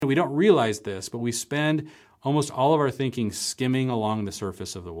We don't realize this, but we spend almost all of our thinking skimming along the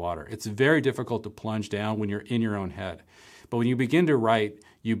surface of the water. It's very difficult to plunge down when you're in your own head. But when you begin to write,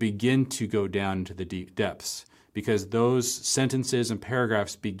 you begin to go down into the deep depths because those sentences and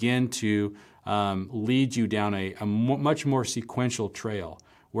paragraphs begin to lead you down a much more sequential trail.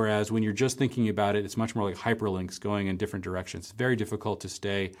 Whereas when you're just thinking about it, it's much more like hyperlinks going in different directions. It's very difficult to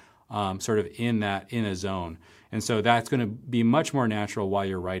stay sort of in a zone. And so that's going to be much more natural while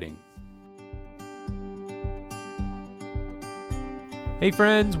you're writing. Hey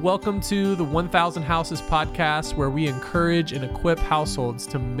friends, welcome to the 1000 Houses podcast, where we encourage and equip households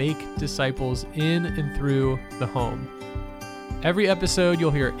to make disciples in and through the home. Every episode,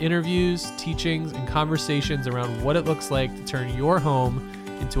 you'll hear interviews, teachings, and conversations around what it looks like to turn your home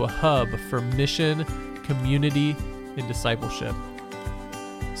into a hub for mission, community, and discipleship.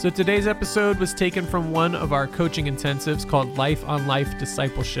 So today's episode was taken from one of our coaching intensives called Life on Life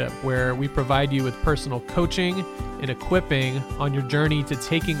Discipleship, where we provide you with personal coaching and equipping on your journey to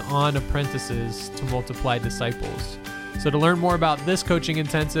taking on apprentices to multiply disciples. So to learn more about this coaching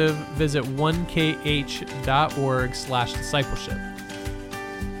intensive, visit 1kh.org/discipleship.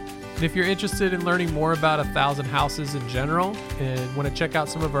 And if you're interested in learning more about 1000 Houses in general and want to check out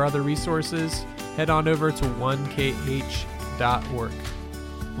some of our other resources, head on over to 1kh.org.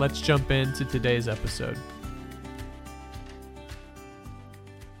 Let's jump into today's episode.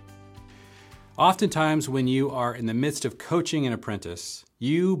 Oftentimes, when you are in the midst of coaching an apprentice,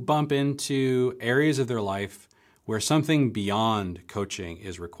 you bump into areas of their life where something beyond coaching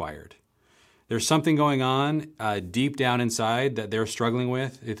is required. There's something going on deep down inside that they're struggling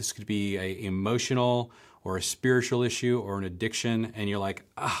with. This could be an emotional or a spiritual issue or an addiction, and you're like,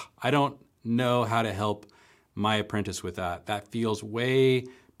 I don't know how to help my apprentice with that. That feels way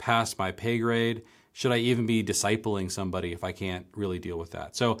past my pay grade. Should I even be discipling somebody if I can't really deal with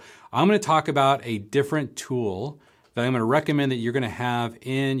that? So I'm going to talk about a different tool that I'm going to recommend that you're going to have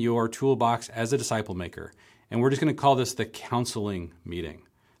in your toolbox as a disciple maker. And we're just going to call this the counseling meeting.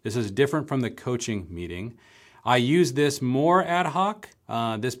 This is different from the coaching meeting. I use this more ad hoc,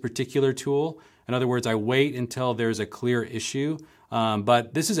 this particular tool. In other words, I wait until there's a clear issue.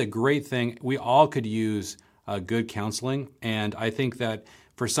 But this is a great thing. We all could use good counseling. And I think that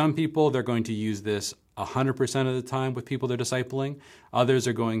for some people, they're going to use this 100% of the time with people they're discipling. Others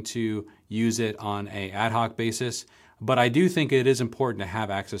are going to use it on an ad hoc basis. But I do think it is important to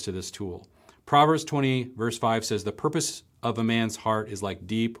have access to this tool. Proverbs 20, verse 5 says, "The purpose of a man's heart is like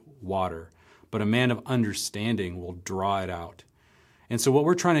deep water, but a man of understanding will draw it out." And so what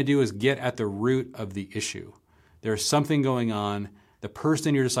we're trying to do is get at the root of the issue. There's something going on. The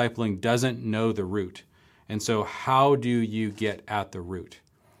person you're discipling doesn't know the root. And so how do you get at the root?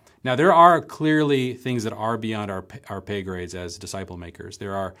 Now, there are clearly things that are beyond our pay grades as disciple makers.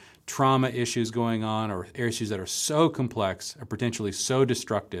 There are trauma issues going on or issues that are so complex or potentially so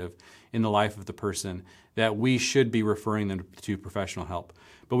destructive in the life of the person that we should be referring them to professional help.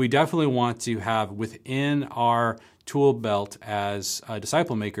 But we definitely want to have within our tool belt as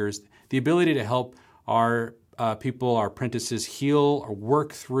disciple makers the ability to help our people, our apprentices, heal or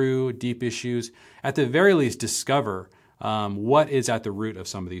work through deep issues, at the very least discover what is at the root of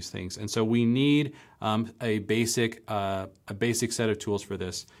some of these things. And so we need a basic set of tools for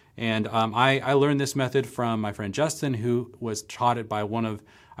this. And I learned this method from my friend Justin, who was taught it by one of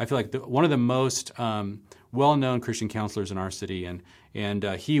the most well-known Christian counselors in our city. And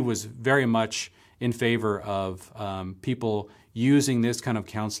he was very much in favor of people using this kind of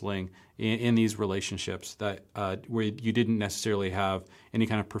counseling in these relationships that where you didn't necessarily have any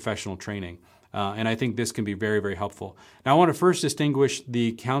kind of professional training. And I think this can be very, very helpful. Now, I want to first distinguish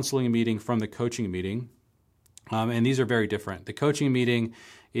the counseling meeting from the coaching meeting. And these are very different. The coaching meeting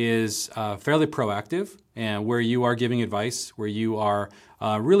is fairly proactive, and where you are giving advice, where you are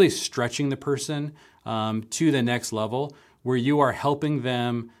really stretching the person to the next level, where you are helping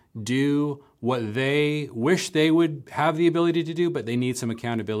them do what they wish they would have the ability to do, but they need some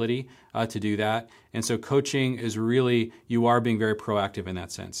accountability to do that. And so coaching is really, you are being very proactive in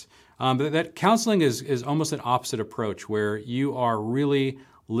that sense. But that counseling is almost an opposite approach, where you are really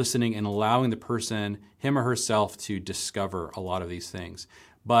listening and allowing the person, him or herself, to discover a lot of these things.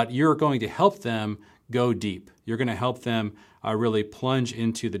 But you're going to help them go deep. You're going to help them really plunge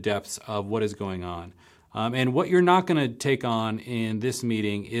into the depths of what is going on. And what you're not going to take on in this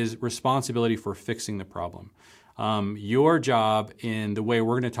meeting is responsibility for fixing the problem. Your job, in the way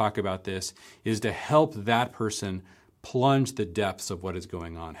we're going to talk about this, is to help that person plunge the depths of what is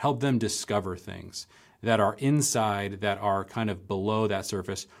going on, help them discover things that are inside, that are kind of below that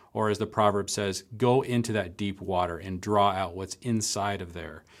surface, or as the proverb says, go into that deep water and draw out what's inside of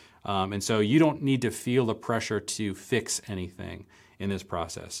there. And so you don't need to feel the pressure to fix anything in this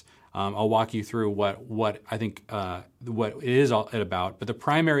process. I'll walk you through what I think what it is all about. But the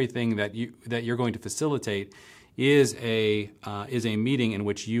primary thing that you're going to facilitate is a meeting in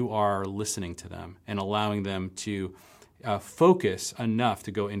which you are listening to them and allowing them to focus enough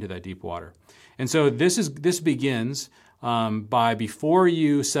to go into that deep water. And so this begins by, before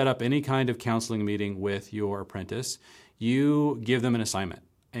you set up any kind of counseling meeting with your apprentice, you give them an assignment,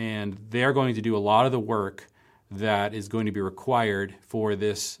 and they're going to do a lot of the work that is going to be required for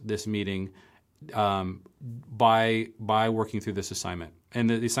this meeting by working through this assignment. And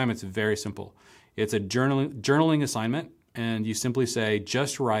the assignment's very simple. It's a journaling assignment, and you simply say,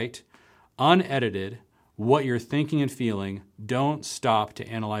 just write, unedited, what you're thinking and feeling. Don't stop to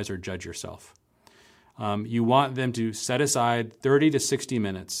analyze or judge yourself. You want them to set aside 30 to 60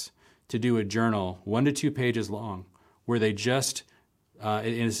 minutes to do a journal, 1 to 2 pages long, where they just, and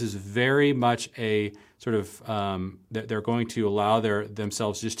this is very much a sort of, that they're going to allow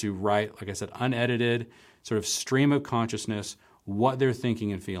themselves just to write, like I said, unedited, sort of stream of consciousness, what they're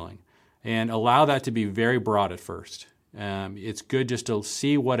thinking and feeling. And allow that to be very broad at first. It's good just to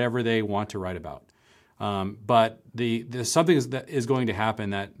see whatever they want to write about. But there's something that is going to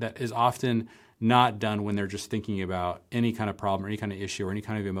happen that is often not done when they're just thinking about any kind of problem or any kind of issue or any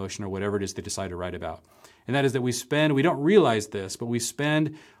kind of emotion or whatever it is they decide to write about. And that is that we don't realize this, but we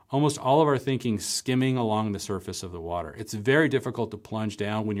spend almost all of our thinking skimming along the surface of the water. It's very difficult to plunge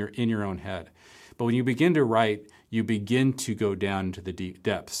down when you're in your own head. But when you begin to write, you begin to go down into the deep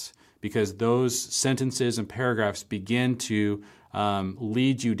depths, because those sentences and paragraphs begin to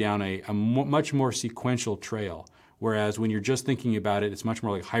lead you down a much more sequential trail. Whereas when you're just thinking about it, it's much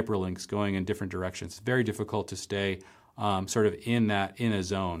more like hyperlinks going in different directions. It's very difficult to stay sort of in a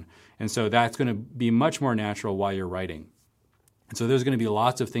zone. And so that's going to be much more natural while you're writing. And so there's going to be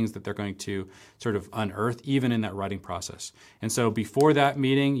lots of things that they're going to sort of unearth even in that writing process. And so before that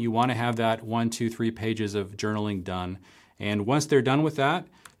meeting, you want to have that 1, 2, 3 pages of journaling done. And once they're done with that,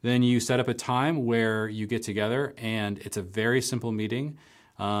 then you set up a time where you get together, and it's a very simple meeting.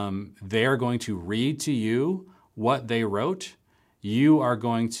 They're going to read to you what they wrote. You are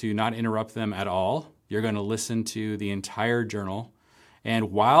going to not interrupt them at all. You're going to listen to the entire journal.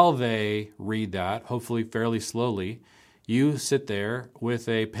 And while they read that, hopefully fairly slowly, you sit there with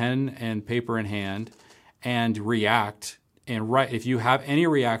a pen and paper in hand and react and write. If you have any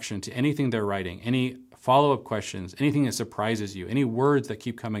reaction to anything they're writing, any follow-up questions, anything that surprises you, any words that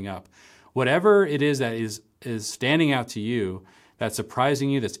keep coming up, whatever it is that is standing out to you, that's surprising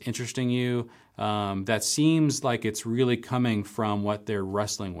you, that's interesting you, that seems like it's really coming from what they're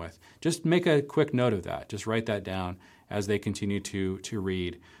wrestling with, just make a quick note of that. Just write that down as they continue to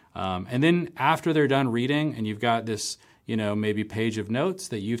read. And then after they're done reading and you've got this, maybe page of notes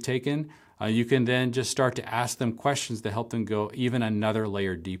that you've taken, you can then just start to ask them questions to help them go even another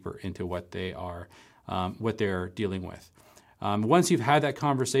layer deeper into what what they're dealing with. Once you've had that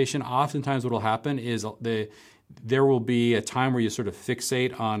conversation, oftentimes what will happen is there will be a time where you sort of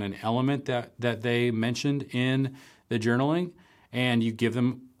fixate on an element that they mentioned in the journaling, and you give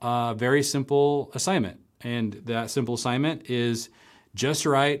them a very simple assignment. And that simple assignment is just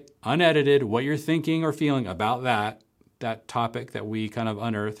write, unedited, what you're thinking or feeling about that topic that we kind of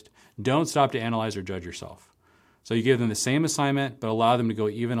unearthed. Don't stop to analyze or judge yourself. So you give them the same assignment, but allow them to go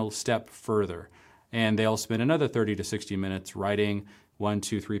even a step further. And they'll spend another 30 to 60 minutes writing 1,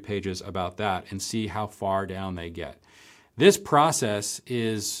 2, 3 pages about that and see how far down they get. This process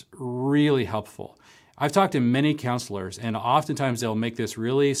is really helpful. I've talked to many counselors, and oftentimes they'll make this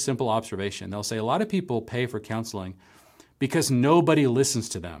really simple observation. They'll say a lot of people pay for counseling because nobody listens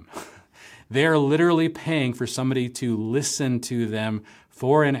to them. They're literally paying for somebody to listen to them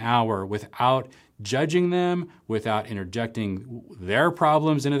for an hour without judging them, without interjecting their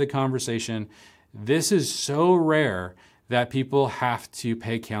problems into the conversation. This is so rare that people have to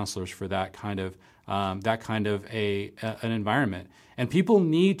pay counselors for that kind of an environment. And people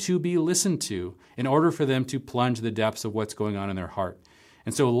need to be listened to in order for them to plunge the depths of what's going on in their heart.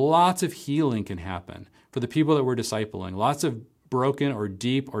 And so lots of healing can happen for the people that we're discipling. Lots of broken or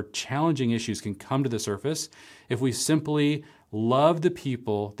deep or challenging issues can come to the surface if we simply love the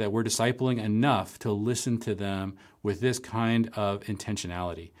people that we're discipling enough to listen to them with this kind of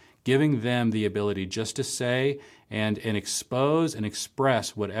intentionality, giving them the ability just to say and expose and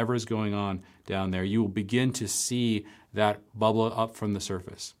express whatever is going on down there. You will begin to see that bubble up from the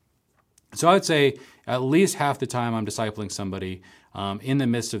surface. So I would say at least half the time I'm discipling somebody, in the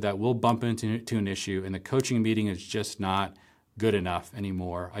midst of that, we'll bump into an issue, and the coaching meeting is just not good enough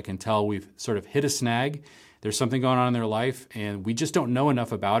anymore. I can tell we've sort of hit a snag. There's something going on in their life, and we just don't know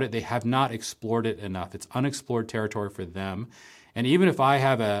enough about it. They have not explored it enough. It's unexplored territory for them. And even if I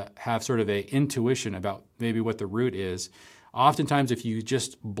have sort of a intuition about maybe what the root is, oftentimes if you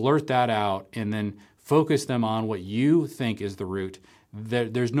just blurt that out and then focus them on what you think is the root,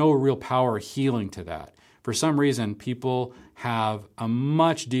 there's no real power healing to that. For some reason, people have a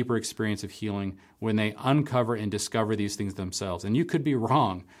much deeper experience of healing when they uncover and discover these things themselves. And you could be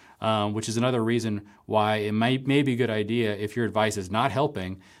wrong, which is another reason why it may be a good idea, if your advice is not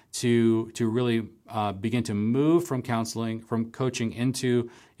helping, to really begin to move from coaching into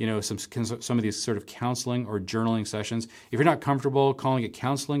some of these sort of counseling or journaling sessions. If you're not comfortable calling it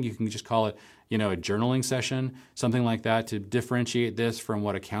counseling, you can just call it a journaling session, something like that, to differentiate this from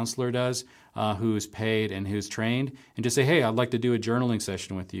what a counselor does, who's paid and who's trained, and just say, hey, I'd like to do a journaling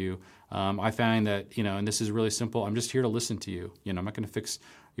session with you. I find that, and this is really simple, I'm just here to listen to you. I'm not going to fix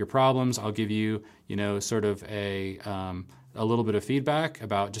your problems. I'll give you, sort of a little bit of feedback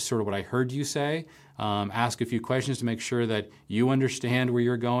about just sort of what I heard you say, ask a few questions to make sure that you understand where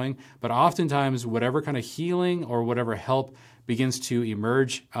you're going. But oftentimes, whatever kind of healing or whatever help begins to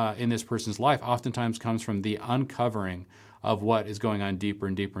emerge in this person's life oftentimes comes from the uncovering of what is going on deeper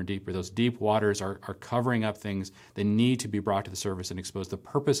and deeper and deeper. Those deep waters are covering up things that need to be brought to the surface and exposed. The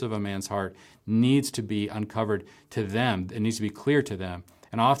purpose of a man's heart needs to be uncovered to them. It needs to be clear to them.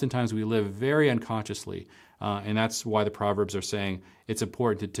 And oftentimes we live very unconsciously, and that's why the Proverbs are saying it's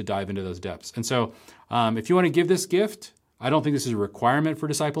important to dive into those depths. And so if you want to give this gift, I don't think this is a requirement for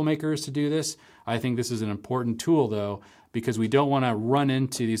disciple makers to do this. I think this is an important tool, though, because we don't want to run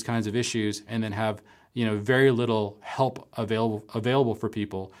into these kinds of issues and then have very little help available for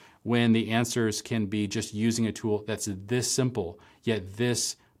people when the answers can be just using a tool that's this simple yet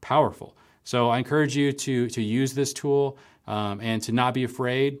this powerful. So I encourage you to use this tool and to not be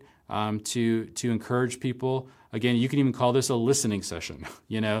afraid to encourage people. Again, you can even call this a listening session.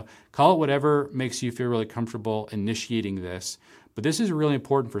 Call it whatever makes you feel really comfortable initiating this. But this is really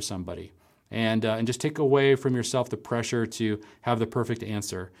important for somebody. And just take away from yourself the pressure to have the perfect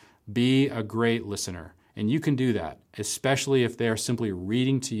answer. Be a great listener. And you can do that, especially if they're simply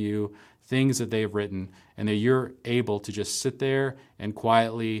reading to you things that they've written and that you're able to just sit there and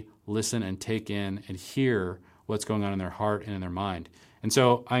quietly listen and take in and hear what's going on in their heart and in their mind. And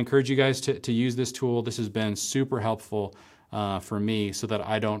so I encourage you guys to use this tool. This has been super helpful for me so that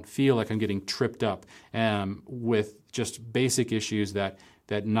I don't feel like I'm getting tripped up with just basic issues that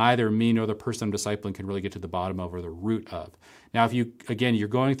neither me nor the person I'm discipling can really get to the bottom of or the root of. Now, if you're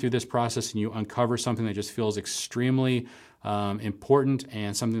going through this process and you uncover something that just feels extremely important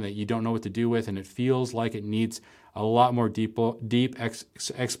and something that you don't know what to do with, and it feels like it needs a lot more deep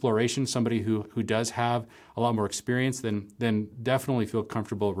exploration, somebody who does have a lot more experience, then definitely feel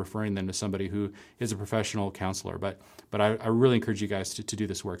comfortable referring them to somebody who is a professional counselor. But I really encourage you guys to do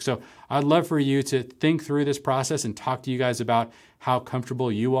this work. So I'd love for you to think through this process and talk to you guys about how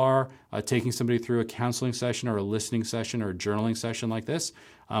comfortable you are taking somebody through a counseling session or a listening session or a journaling session like this.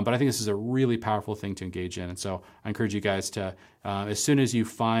 But I think this is a really powerful thing to engage in. And so I encourage you guys to, as soon as you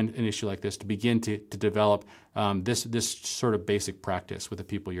find an issue like this, to begin to develop this sort of basic practice with the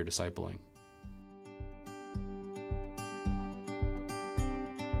people you're discipling.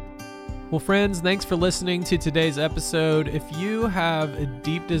 Well, friends, thanks for listening to today's episode. If you have a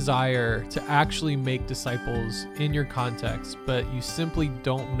deep desire to actually make disciples in your context, but you simply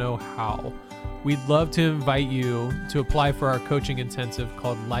don't know how, we'd love to invite you to apply for our coaching intensive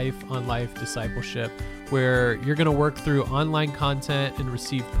called Life on Life Discipleship, where you're going to work through online content and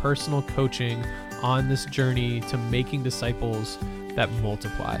receive personal coaching on this journey to making disciples that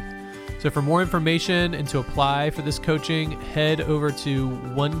multiply. So for more information and to apply for this coaching, head over to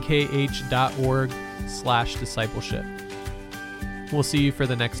 1kh.org/discipleship. We'll see you for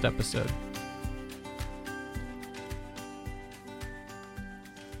the next episode.